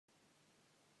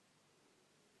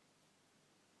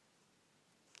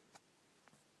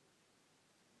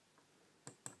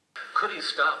Could he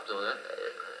stop, though?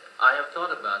 I have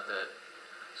thought about that.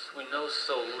 We know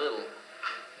so little.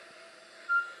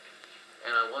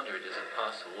 And I wondered, is it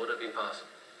possible? Would it be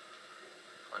possible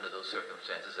under those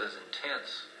circumstances, as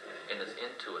intense and as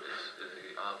into it as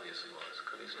he obviously was?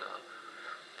 Could he stop?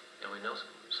 And we know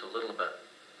so little about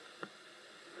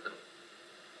the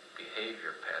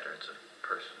behavior patterns of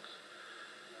persons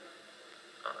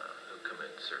who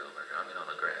commit serial murder. I mean, on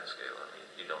a grand scale. I mean,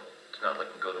 you don't. It's not like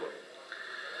you go to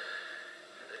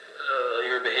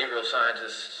you're a behavioral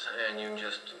scientist and you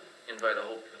just invite a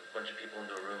whole bunch of people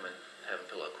into a room and have them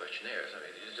fill out questionnaires. I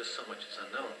mean, there's just so much that's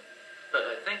unknown. But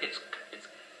I think I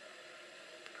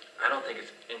don't think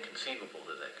it's inconceivable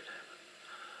that could happen.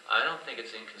 I don't think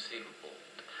it's inconceivable.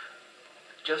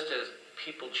 Just as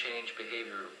people change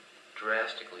behavior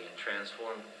drastically and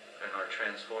are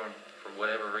transformed for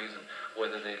whatever reason,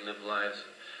 whether they live lives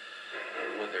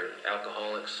where they're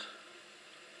alcoholics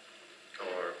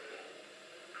or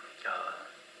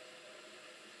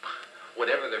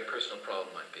whatever their personal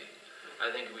problem might be. I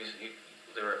think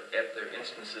there are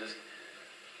instances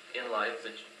in life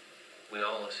that we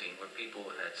all have seen where people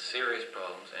had serious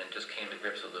problems and just came to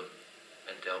grips with them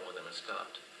and dealt with them and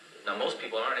stopped. Now, most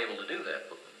people aren't able to do that,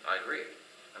 but I agree.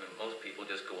 I mean, most people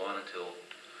just go on until,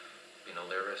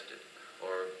 they're arrested,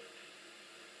 or,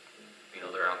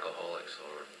 they're alcoholics,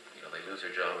 or, they lose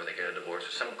their job, or they get a divorce,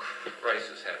 or some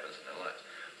crisis happens in their lives.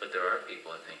 But there are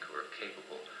people, I think, who are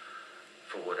capable,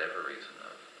 for whatever reason,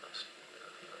 of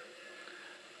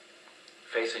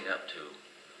facing up to,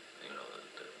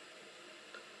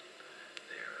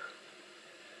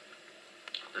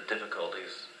 the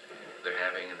difficulties they're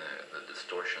having and the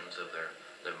distortions of their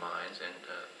minds and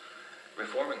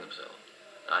reforming themselves.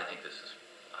 I think this is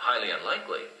highly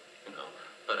unlikely,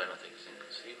 but I don't think it's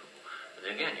inconceivable.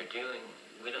 But again, you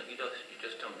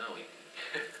just don't know.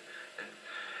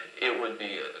 It would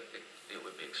be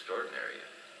extraordinary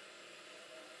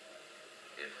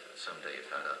if someday you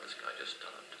found out this guy just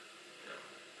stopped.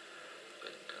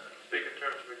 But speak in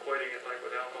terms of equating it like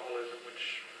with alcoholism,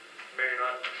 which may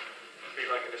not be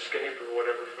like an escape or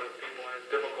whatever for the people, and it's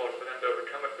difficult for them to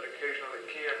overcome it, but occasionally they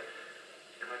can.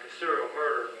 And like a serial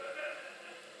murder,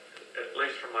 at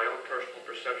least from my own personal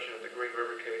perception of the Green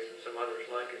River case and some others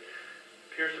like it,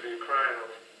 appears to be a crime,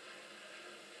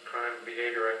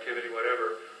 behavior, activity,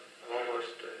 whatever, of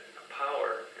almost a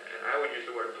power. And I would use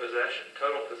the word possession,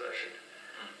 total possession.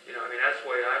 That's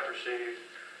the way I perceive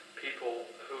people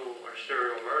who are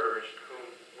serial murderers, whom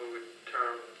we would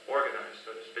term organized,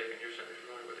 so to speak, and you're certainly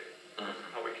familiar with it,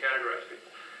 how we categorize people.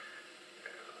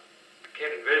 I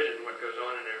can't envision what goes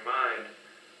on in their mind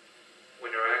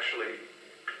when they're actually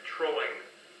controlling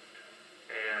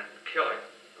and killing,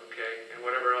 okay, and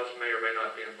whatever else may or may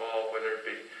not be involved, whether it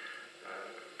be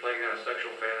playing out a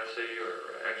sexual fantasy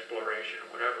or exploration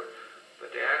or whatever,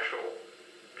 but the actual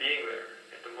being there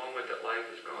at the moment that life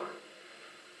is gone.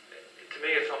 To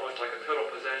me, it's almost like a total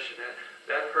possession.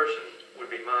 That person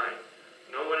would be mine.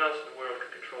 No one else in the world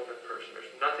can control that person.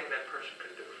 There's nothing that person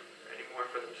can do anymore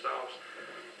for themselves.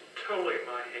 Totally in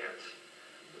my hands.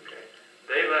 Okay?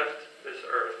 They left this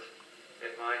earth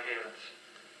in my hands.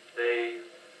 They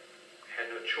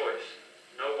had no choice.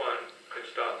 No one could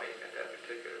stop me at that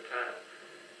particular time.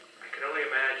 I can only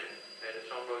imagine that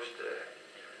it's almost,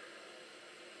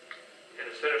 in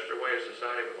a sinister way as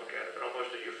society would look at it, but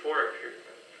almost a euphoric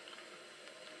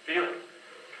feeling.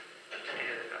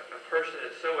 And a person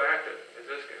that's so active as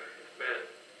this guy has been,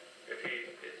 if he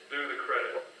is due the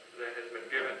credit that has been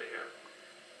given to him,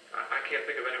 I can't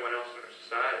think of anyone else in our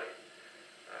society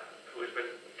who has been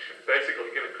basically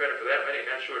given credit for that many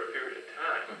in that short a period of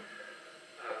time.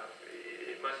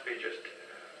 It must be just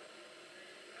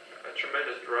a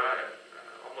tremendous drive,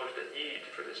 almost a need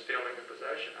for this feeling of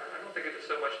possession. I don't think it's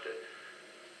so much to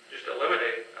just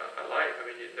eliminate a life. I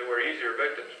mean, there were easier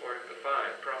victims for him to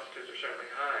find. Prostitutes are certainly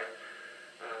highly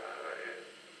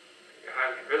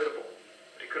visible.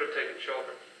 But he could have taken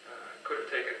children, could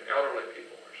have taken elderly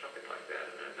people or something like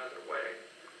that in another way.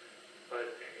 But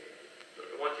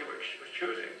the ones he was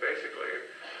choosing, basically, are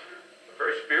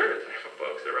very spirited type of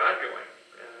folks. They're outgoing.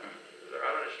 They're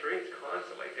out on the streets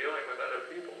constantly dealing with other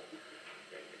people.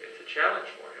 It's a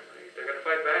challenge for him. They're going to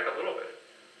fight back a little bit,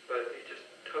 but he just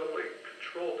totally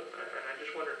controlled them. And I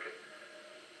just wonder,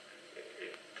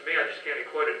 to me, I just can't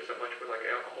equate it so much with like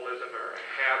alcoholism or a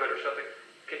habit or something.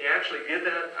 Can you actually get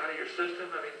that out of your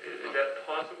system? I mean, is that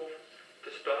possible to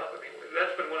stop? I mean,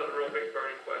 that's been one of the real big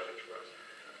burning questions for us.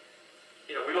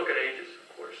 We look at ages,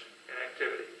 of course, and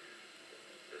activity.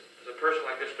 Does a person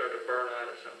like this start to burn out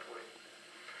at some point?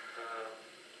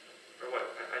 Or what?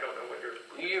 I don't know what you're...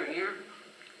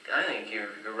 I think think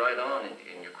you're right on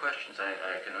in your questions.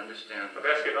 I can understand. I'm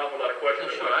asking an awful lot of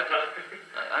questions. Sure,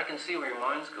 I can see where your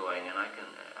mind's going, and I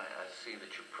see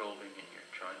that you're probing and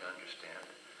you're trying to understand,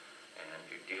 and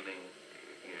you're dealing,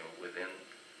 within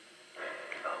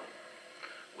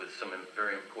with some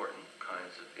very important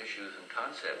kinds of issues and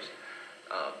concepts.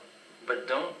 But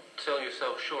don't sell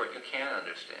yourself short. You can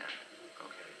understand.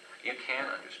 Okay, you can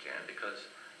understand because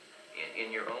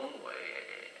in your own way,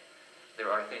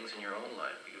 there are things in your own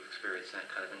life you experience that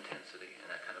kind of intensity and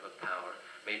that kind of a power.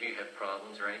 Maybe you have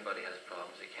problems, or anybody has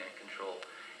problems they can't control.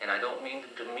 And I don't mean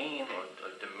to demean or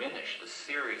diminish the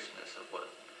seriousness of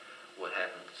what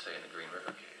happened, say, in the Green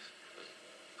River case. It was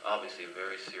obviously a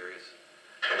very serious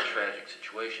and tragic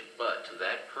situation, but to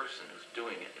that person who's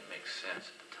doing it, it makes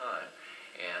sense at the time.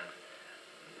 And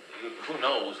who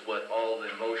knows what all the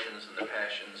emotions and the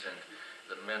passions and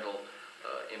the mental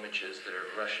images that are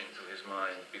rushing through his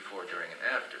mind before, during, and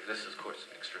after. This is, of course,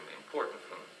 extremely important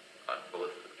from both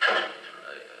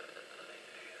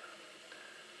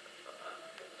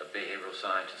a behavioral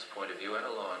scientist's point of view and a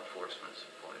law enforcement's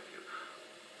point of view.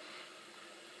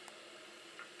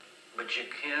 But you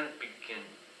can begin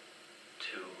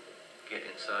to get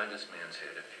inside this man's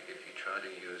head if you try to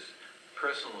use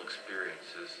personal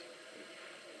experiences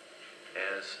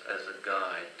as a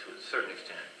guide to a certain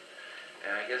extent.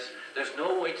 And I guess there's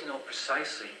no way to know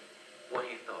precisely what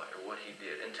he thought or what he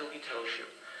did until he tells you.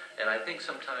 And I think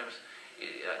sometimes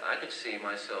I could see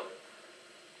myself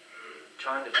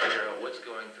trying to figure out what's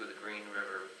going through the Green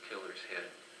River killer's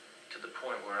head to the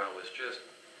point where I was just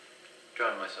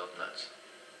driving myself nuts.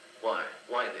 Why?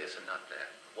 Why this and not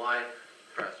that? Why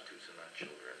prostitutes and not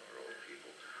children or old people?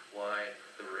 Why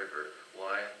the river?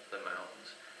 Why the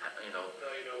mountains? Now you know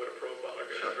what a profiler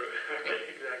goes Sure. through.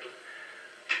 Exactly.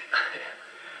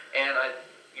 And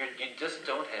you just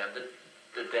don't have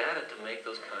the data to make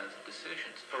those kinds of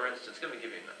decisions. For instance, let me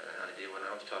give you an idea. When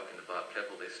I was talking to Bob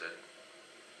Keppel, they said,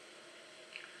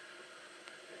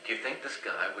 do you think this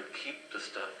guy would keep the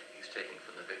stuff he's taking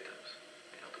from the victims?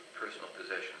 The personal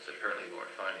possessions that apparently we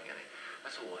weren't finding any.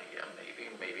 I said, well, yeah, maybe,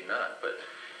 maybe not. But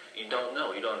you don't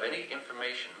know. You don't have any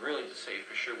information really to say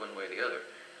for sure one way or the other.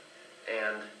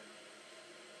 And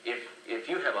if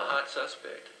you have a hot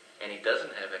suspect, and he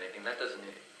doesn't have anything, that doesn't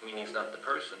mean he's not the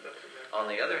person. On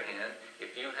the other hand,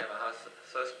 if you have a hot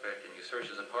suspect and you search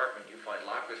his apartment, you find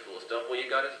lockers full of stuff, well, you've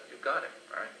got him,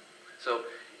 right? So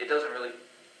it doesn't really,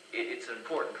 it's an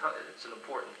important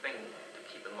thing to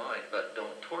keep in mind, but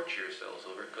don't torture yourselves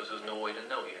over it because there's no way to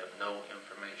know. You have no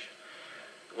information.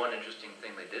 One interesting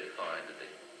thing they did find that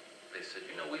they said,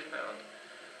 we found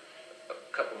a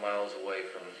couple miles away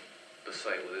from the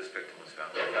site where this victim was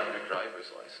found, they found her driver's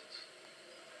license.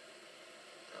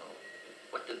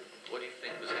 What do you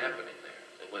think was happening there?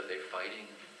 Was they fighting?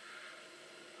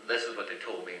 This is what they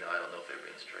told me. Now, I don't know if they were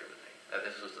being straight with me.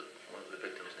 This was one of the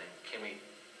victims named Kimmy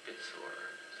Fitzor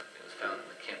or something was found in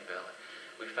the Kent Valley.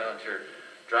 We found her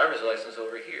driver's license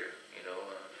over here,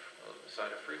 on the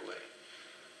side of the freeway.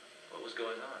 What was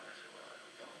going on? I said, well, I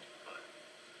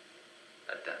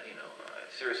don't know, but I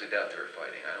seriously doubt they were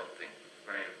fighting. I don't think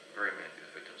very many of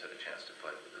these victims had a chance to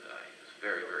fight with the guy. He was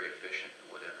very, very efficient at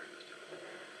whatever he was doing.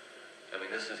 I mean,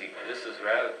 this is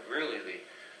really the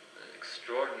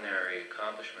extraordinary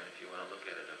accomplishment, if you want to look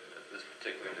at it, of this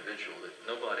particular individual that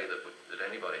nobody that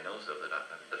anybody knows of that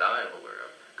I am aware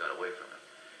of got away from it.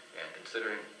 And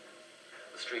considering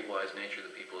the streetwise nature of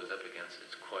the people he's up against,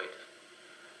 it's quite